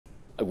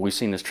we've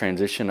seen this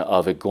transition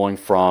of it going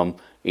from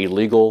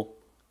illegal,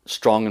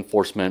 strong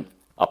enforcement,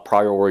 a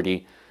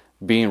priority,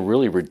 being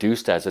really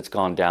reduced as it's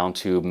gone down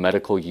to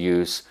medical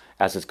use,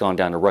 as it's gone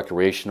down to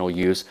recreational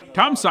use.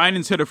 Tom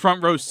Sinans had a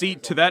front row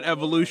seat to that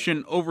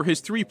evolution over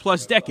his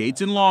 3+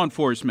 decades in law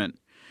enforcement.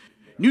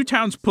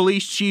 Newtown's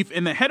police chief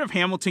and the head of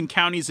Hamilton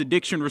County's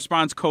Addiction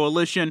Response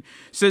Coalition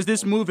says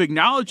this move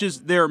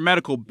acknowledges there are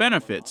medical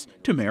benefits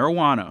to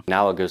marijuana.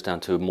 Now it goes down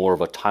to more of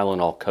a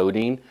Tylenol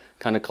codeine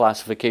kind of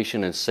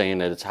classification and saying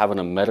that it's having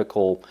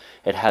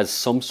it has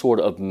some sort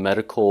of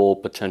medical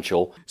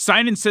potential.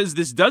 Sinans says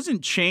this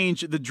doesn't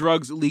change the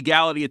drug's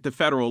legality at the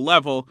federal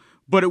level,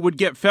 but it would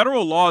get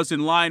federal laws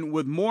in line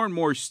with more and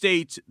more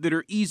states that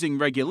are easing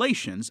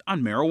regulations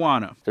on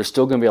marijuana. There's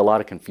still going to be a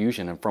lot of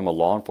confusion, and from a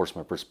law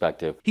enforcement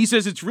perspective, he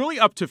says it's really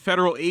up to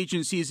federal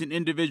agencies and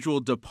individual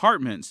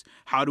departments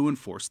how to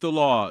enforce the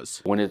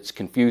laws. When it's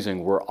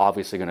confusing, we're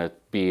obviously going to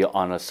be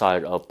on a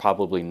side of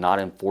probably not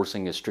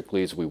enforcing as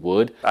strictly as we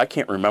would. I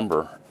can't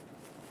remember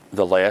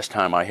the last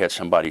time I had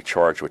somebody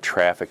charged with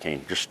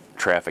trafficking, just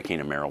trafficking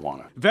in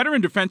marijuana. Veteran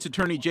defense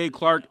attorney Jay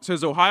Clark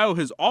says Ohio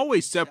has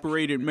always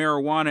separated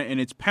marijuana and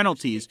its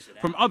penalties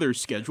from other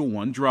Schedule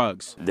I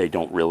drugs. They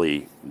don't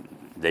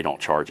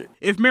charge it.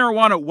 If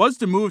marijuana was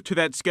to move to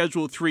that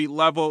Schedule III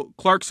level,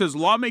 Clark says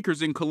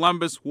lawmakers in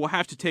Columbus will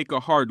have to take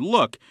a hard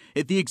look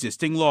at the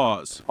existing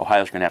laws.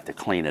 Ohio's going to have to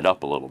clean it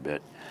up a little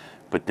bit,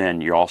 but then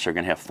you're also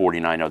going to have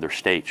 49 other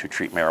states who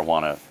treat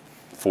marijuana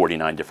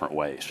 49 different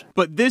ways.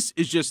 But this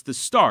is just the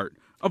start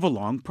of a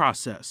long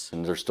process.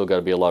 And there's still got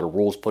to be a lot of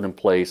rules put in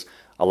place,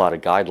 a lot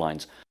of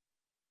guidelines.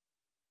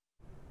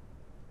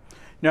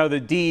 Now,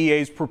 the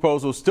DEA's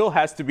proposal still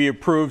has to be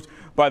approved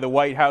by the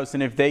White House,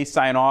 and if they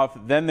sign off,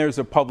 then there's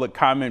a public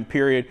comment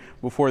period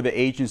before the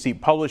agency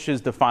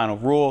publishes the final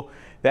rule.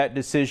 That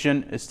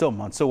decision is still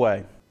months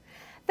away.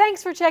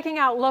 Thanks for checking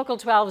out Local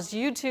 12's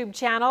YouTube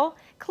channel.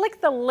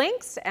 Click the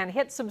links and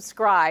hit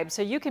subscribe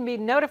so you can be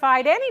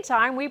notified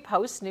anytime we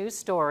post new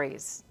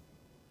stories.